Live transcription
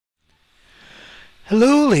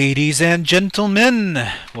Hello, ladies and gentlemen.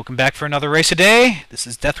 Welcome back for another race a day. This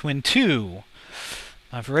is Deathwind 2.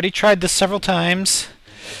 I've already tried this several times,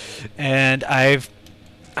 and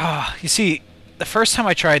you see, the first time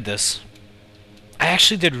I tried this, I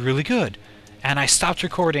actually did really good, and I stopped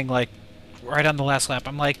recording, like, right on the last lap.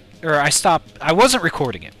 I wasn't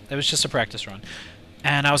recording it. It was just a practice run.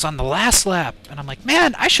 And I was on the last lap, and I'm like,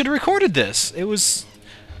 man, I should have recorded this. It was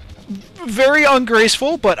very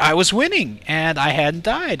ungraceful, but I was winning, and I hadn't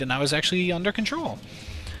died, and I was actually under control.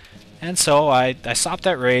 And so I stopped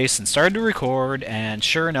that race and started to record, and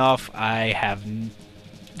sure enough,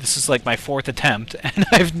 this is like my 4th attempt, and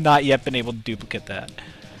I've not yet been able to duplicate that.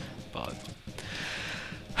 But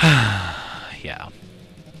yeah.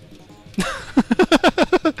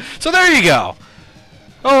 So there you go.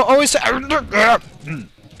 Oh, always.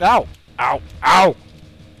 Ow, ow, ow.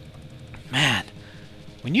 Man,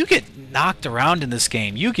 when you get knocked around in this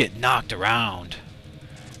game, you get knocked around.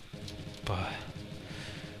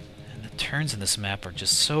 And the turns in this map are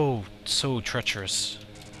just so treacherous.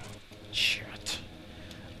 Shit.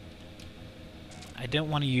 I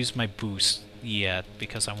didn't want to use my boost yet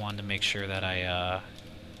because I wanted to make sure that I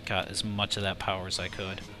got as much of that power as I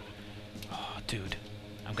could. Oh, dude,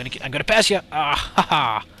 I'm gonna pass you. Ah, ha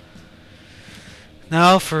ha.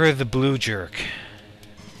 Now for the blue jerk.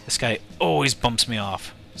 This guy always bumps me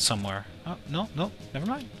off somewhere. Oh, no, never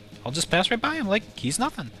mind. I'll just pass right by him like he's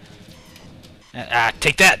nothing.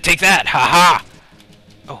 Take that! Ha ha!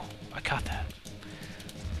 Oh, I caught that.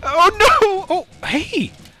 Oh no! Oh,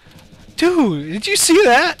 hey! Dude, did you see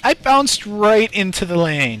that? I bounced right into the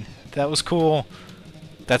lane. That was cool.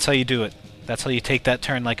 That's how you do it. That's how you take that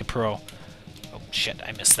turn like a pro. Oh shit,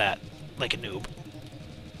 I missed that. Like a noob.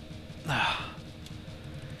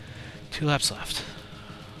 2 laps left.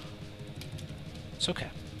 It's okay.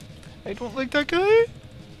 I don't like that guy.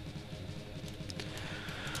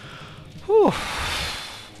 Whew.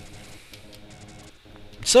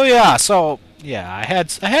 So yeah, I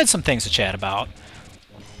had some things to chat about.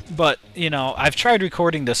 But, you know, I've tried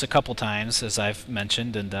recording this a couple times, as I've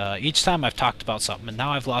mentioned, and each time I've talked about something, and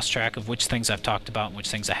now I've lost track of which things I've talked about and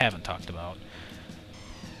which things I haven't talked about.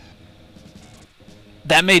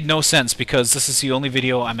 That made no sense, because this is the only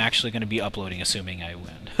video I'm actually going to be uploading, assuming I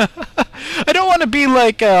win. I don't want to be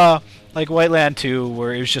like Whiteland 2,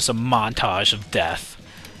 where it was just a montage of death.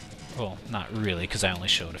 Well, not really, because I only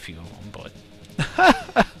showed a few of them,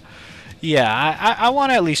 but... yeah, I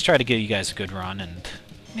want to at least try to give you guys a good run, and,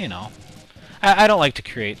 you know... I don't like to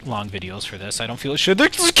create long videos for this. I don't feel it should.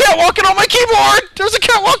 There's a cat walking on my keyboard! There's a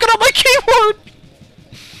cat walking on my keyboard!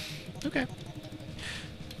 Okay.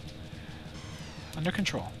 Under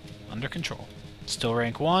control. Under control. Still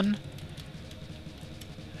rank 1.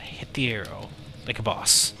 I hit the arrow. Like a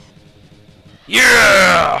boss.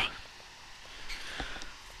 Yeah!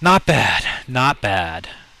 Not bad. Not bad.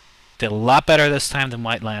 Did a lot better this time than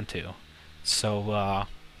Whiteland 2. So,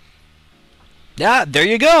 yeah, there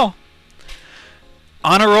you go.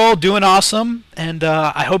 On a roll, doing awesome. And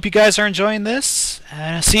I hope you guys are enjoying this.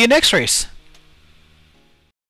 See you next race.